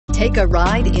Take a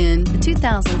ride in the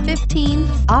 2015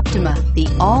 Optima. The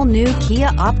all-new Kia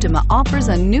Optima offers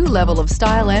a new level of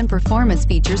style and performance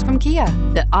features from Kia.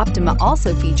 The Optima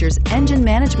also features engine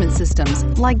management systems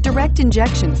like direct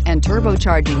injection and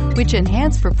turbocharging, which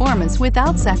enhance performance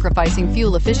without sacrificing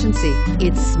fuel efficiency.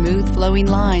 Its smooth flowing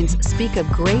lines speak of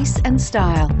grace and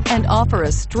style and offer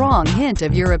a strong hint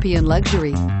of European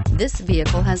luxury. This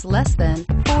vehicle has less than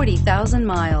 40,000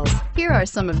 miles. Here are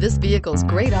some of this vehicle's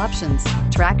great options: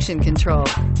 traction control,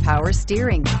 power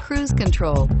steering, cruise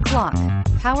control, clock,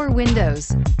 power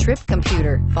windows, trip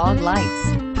computer, fog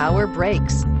lights, power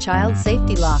brakes, child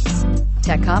safety locks,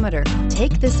 tachometer.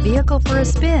 Take this vehicle for a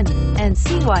spin and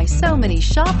see why so many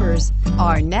shoppers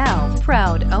are now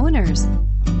proud owners.